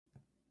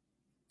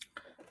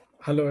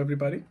Hello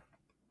everybody.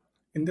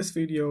 In this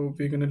video,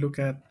 we're going to look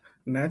at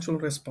natural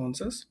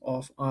responses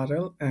of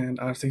RL and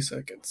RC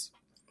circuits.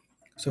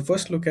 So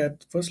first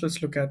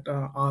let's look at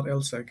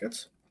RL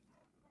circuits.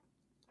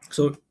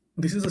 So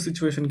this is a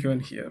situation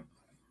given here.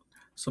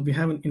 So we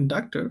have an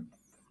inductor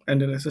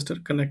and a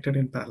resistor connected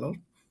in parallel.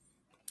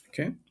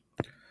 Okay,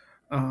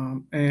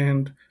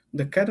 and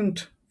the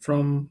current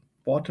from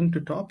bottom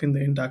to top in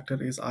the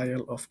inductor is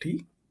IL of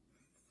t.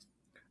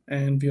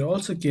 And we are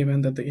also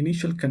given that the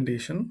initial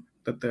condition,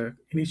 that the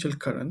initial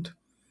current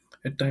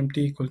at time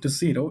t equal to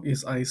 0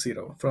 is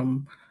I0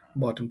 from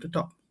bottom to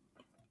top.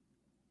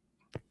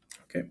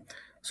 Okay,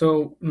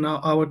 so now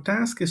our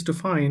task is to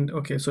find,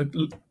 okay, so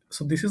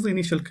this is the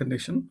initial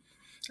condition,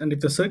 and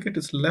if the circuit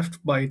is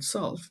left by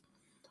itself,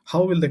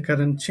 how will the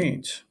current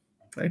change,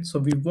 right? So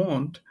we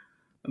want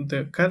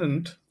the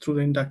current through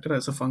the inductor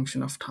as a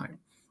function of time.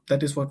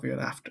 That is what we are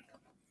after.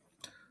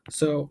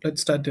 So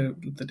let's start the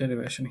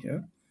derivation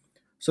here.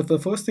 So the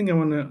first thing I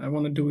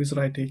want to do is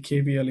write a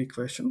KVL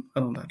equation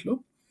around that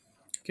loop.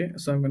 Okay,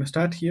 so I'm going to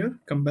start here,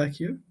 come back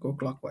here, go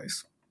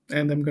clockwise,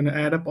 and I'm going to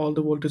add up all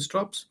the voltage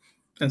drops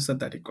and set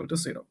that equal to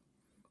 0.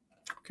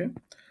 Okay,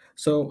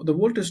 so the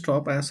voltage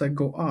drop as I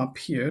go up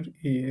here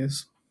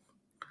is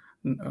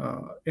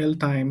L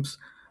times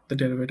the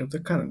derivative of the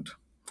current.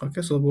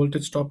 Okay, so the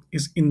voltage drop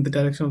is in the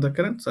direction of the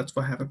current, so that's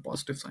why I have a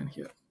positive sign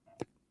here.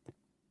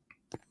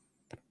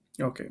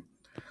 Okay,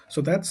 so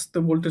that's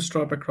the voltage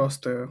drop across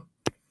the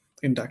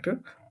inductor,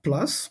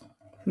 plus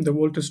the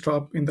voltage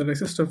drop in the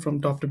resistor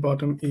from top to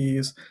bottom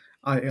is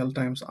IL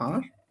times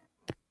R,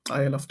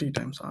 IL of t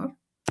times R,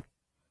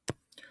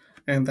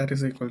 and that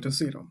is equal to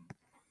 0.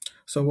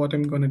 So what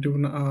I'm going to do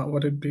now,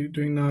 what I'll be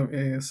doing now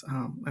is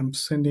I'm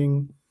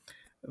sending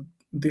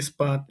this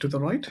part to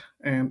the right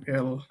and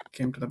L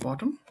came to the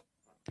bottom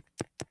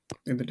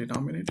in the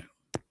denominator.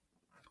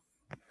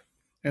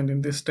 And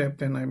in this step,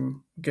 then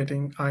I'm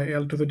getting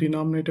IL to the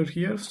denominator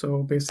here.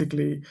 So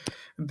basically,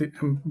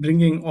 I'm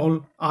bringing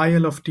all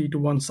IL of t to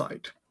one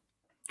side.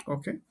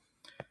 Okay.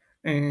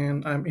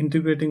 And I'm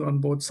integrating on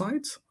both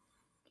sides.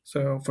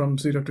 So from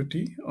 0 to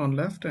t on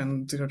left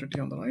and 0 to t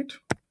on the right.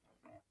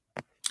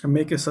 I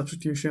make a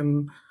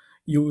substitution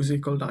u is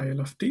equal to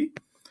IL of t.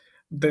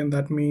 Then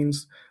that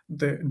means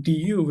the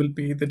du will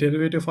be the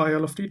derivative of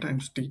IL of t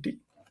times dt.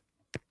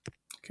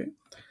 Okay.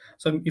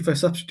 So if I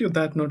substitute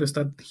that, notice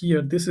that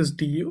here this is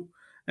du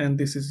and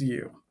this is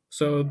u.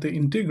 So the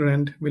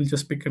integrand will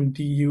just become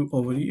du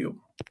over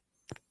u.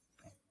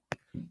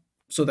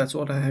 So that's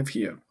what I have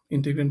here.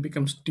 Integrand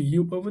becomes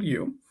du over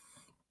u.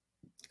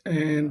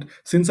 And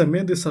since I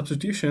made this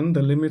substitution,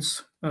 the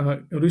limits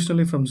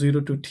originally from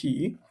 0 to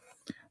t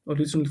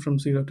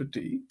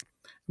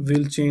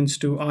will change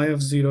to I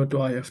of 0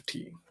 to I of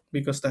t,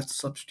 because that's the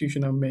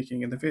substitution I'm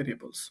making in the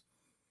variables.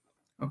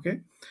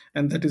 Okay,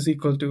 and that is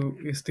equal to,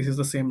 this is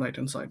the same right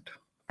hand side.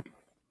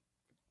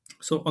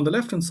 So on the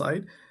left hand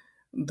side,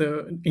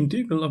 the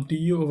integral of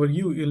du over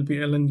u will be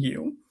ln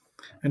u,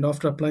 and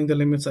after applying the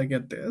limits I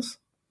get this.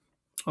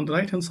 On the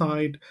right hand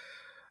side,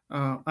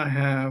 I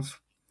have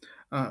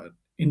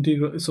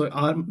integral, so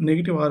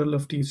negative RL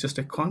of t is just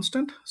a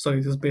constant, so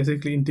it is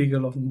basically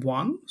integral of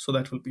 1, so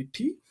that will be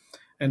t,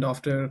 and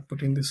after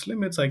putting these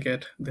limits I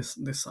get this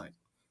side.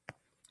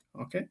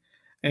 Okay,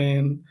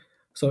 and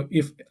so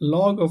if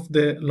log of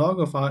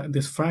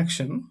this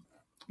fraction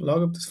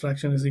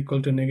is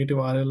equal to negative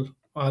RL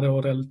R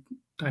over L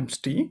times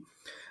t,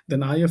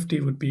 then I of t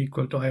would be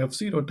equal to I of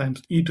 0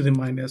 times e to the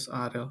minus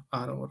RL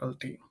R over L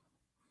t.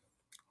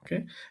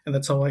 Okay, and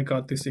that's how I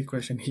got this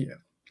equation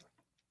here.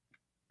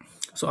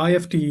 So I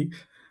of t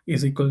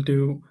is equal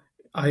to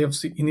I of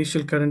C,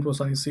 initial current was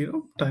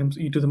I0 times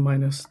e to the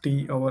minus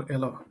t over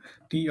L over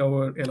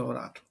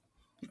R.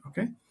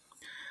 Okay,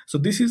 so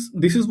this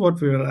is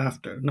what we were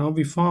after. Now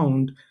we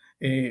found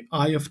a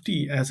I of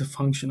t as a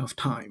function of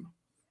time,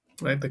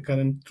 right? The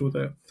current through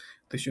there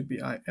should be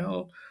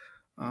IL,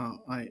 and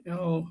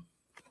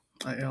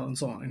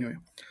so on. Anyway,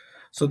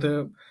 so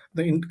the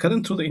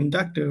current through the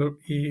inductor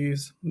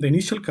is the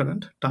initial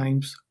current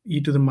times e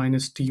to the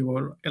minus t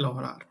over L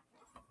over R.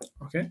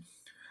 Okay,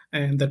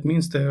 and that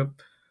means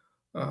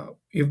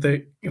if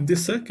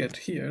this circuit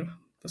here,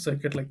 the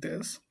circuit like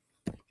this,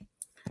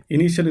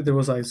 initially there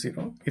was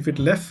I0. If it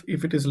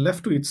is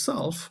left to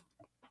itself,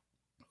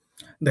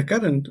 the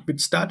current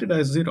which started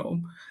as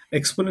 0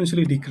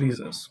 exponentially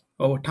decreases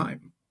over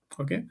time.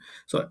 Okay,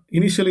 so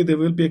initially there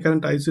will be a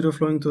current I0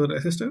 flowing through the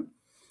resistor,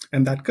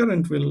 and that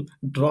current will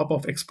drop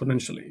off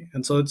exponentially,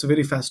 and so it's a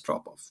very fast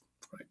drop off,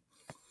 right?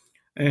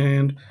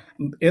 And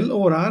L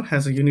over R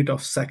has a unit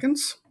of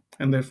seconds,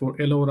 and therefore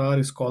L over R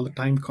is called the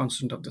time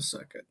constant of the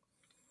circuit.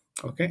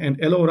 Okay, and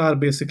L over R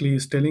basically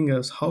is telling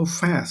us how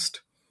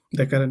fast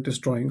the current is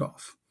dropping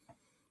off.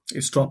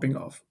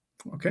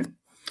 Okay,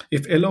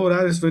 if L over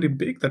R is very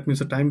big, that means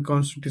the time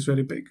constant is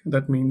very big.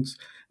 That means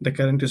the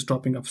current is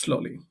dropping off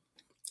slowly.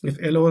 If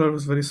L over R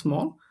is very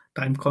small,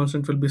 time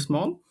constant will be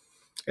small.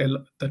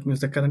 That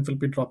means the current will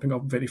be dropping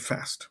off very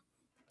fast.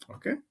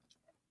 Okay.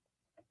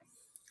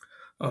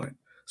 All right.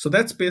 So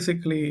that's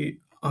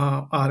basically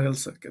RL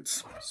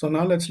circuits. So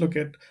now let's look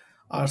at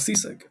RC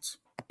circuits.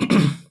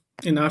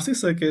 In RC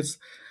circuits,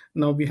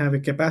 now we have a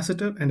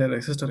capacitor and a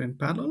resistor in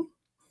parallel.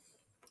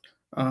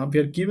 We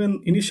are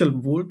given initial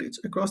voltage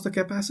across the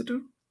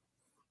capacitor,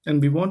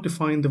 and we want to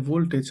find the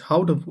voltage.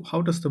 How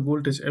does the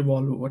voltage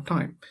evolve over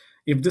time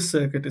if this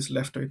circuit is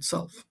left to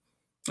itself?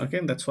 Okay,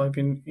 and that's why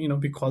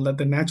we call that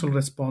the natural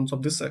response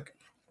of this circuit.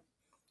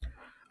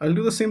 I'll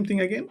do the same thing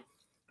again.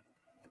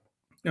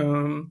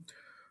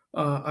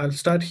 I'll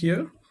start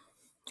here.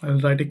 I'll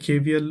write a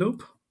KVL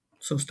loop.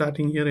 So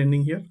starting here,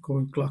 ending here,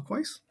 going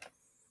clockwise.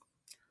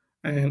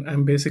 And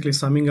I'm basically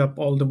summing up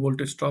all the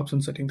voltage drops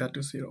and setting that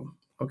to 0.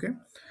 Okay.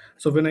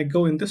 So when I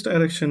go in this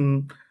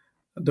direction,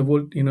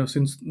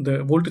 since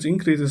the voltage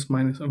increase is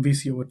minus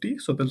VC over T,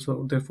 so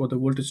therefore the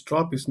voltage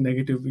drop is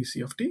negative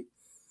VC of T,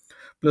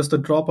 plus the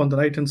drop on the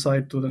right hand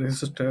side to the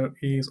resistor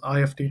is I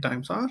of T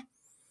times R.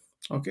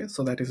 Okay,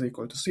 so that is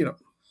equal to 0.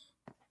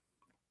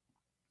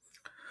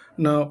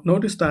 Now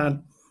notice that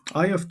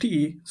I of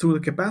T through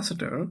the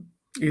capacitor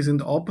is in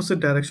the opposite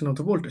direction of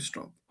the voltage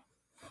drop.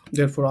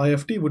 Therefore, I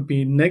of T would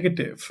be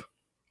negative.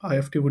 I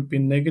of T would be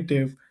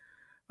negative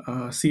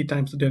C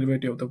times the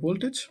derivative of the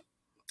voltage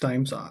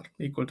times R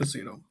equal to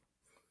 0.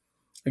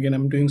 Again,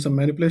 I'm doing some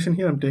manipulation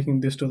here. I'm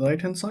taking this to the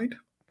right hand side.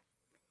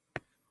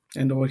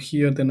 And over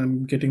here, then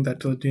I'm getting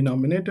that to the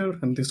denominator,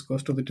 and this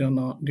goes to the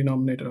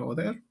denominator over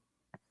there.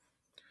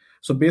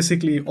 So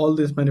basically, all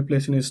this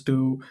manipulation is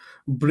to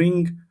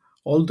bring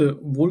all the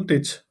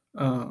voltage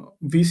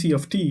VC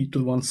of T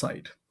to one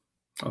side.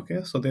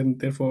 Okay, so then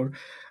therefore,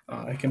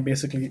 I can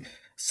basically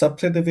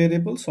subtract the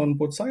variables on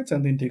both sides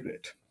and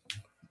integrate.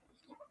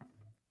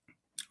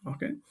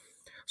 Okay,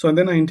 so and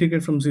then I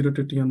integrate from 0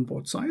 to T on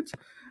both sides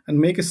and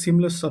make a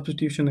similar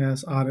substitution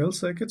as RL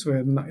circuits,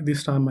 where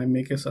this time I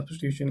make a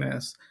substitution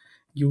as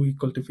U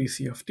equal to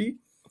VC of T.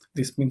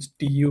 This means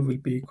du will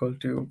be equal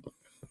to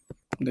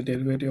the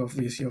derivative of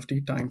VC of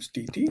T times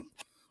dt.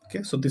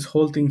 Okay, so this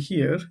whole thing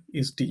here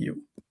is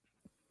du,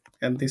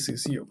 and this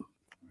is u.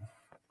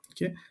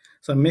 Okay,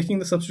 so I'm making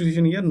the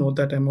substitution here. Note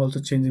that I'm also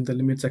changing the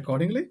limits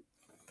accordingly.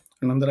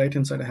 And on the right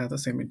hand side, I have the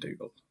same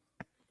integral.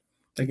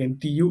 Again,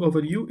 du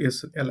over u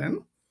is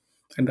ln,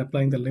 and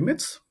applying the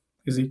limits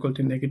is equal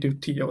to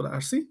negative T over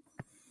RC.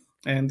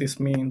 And this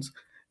means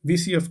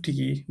VC of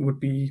T would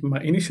be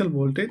my initial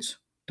voltage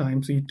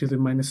times e to the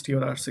minus T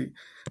over RC.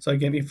 So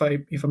again,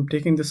 if I'm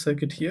taking this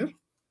circuit here,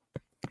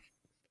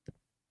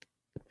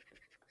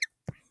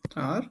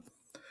 R,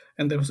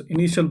 and there was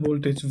initial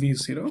voltage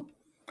V0,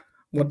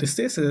 what this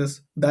says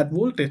is that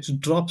voltage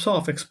drops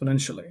off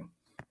exponentially.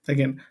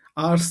 Again,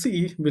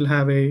 RC will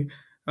have a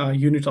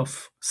unit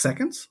of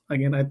seconds.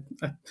 Again,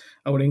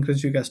 I would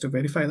encourage you guys to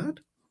verify that.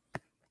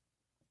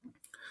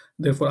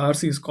 Therefore,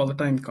 RC is called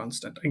the time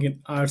constant. Again,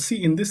 RC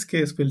in this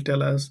case will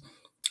tell us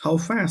how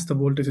fast the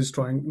voltage is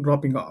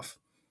dropping off.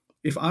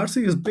 If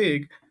RC is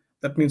big,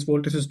 that means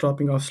voltage is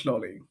dropping off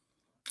slowly.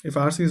 If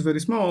RC is very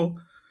small,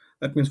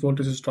 that means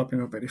voltage is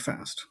dropping off very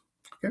fast.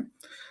 Okay,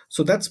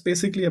 so that's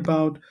basically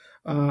about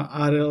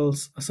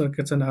RL's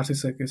circuits and RC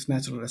circuits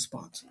natural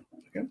response.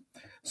 Okay,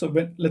 so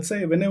let's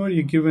say whenever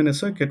you're given a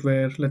circuit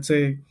where, let's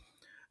say,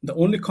 the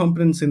only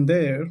components in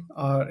there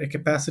are a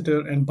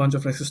capacitor and bunch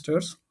of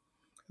resistors,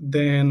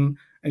 and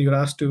you're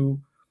asked to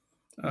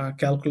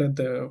calculate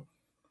the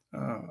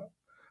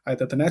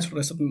either the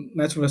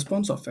natural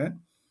response of it,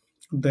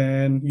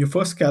 then you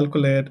first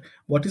calculate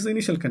what is the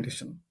initial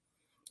condition.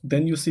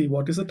 Then you see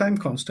what is the time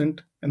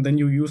constant, and then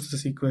you use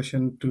this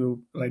equation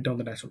to write down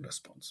the natural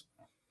response.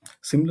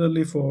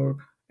 Similarly, for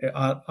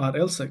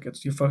RL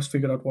circuits, you first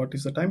figure out what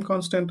is the time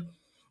constant,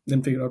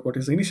 then figure out what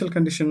is the initial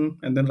condition,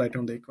 and then write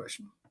down the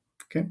equation.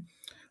 Okay,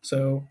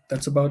 so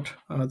that's about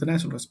the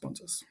natural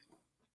responses.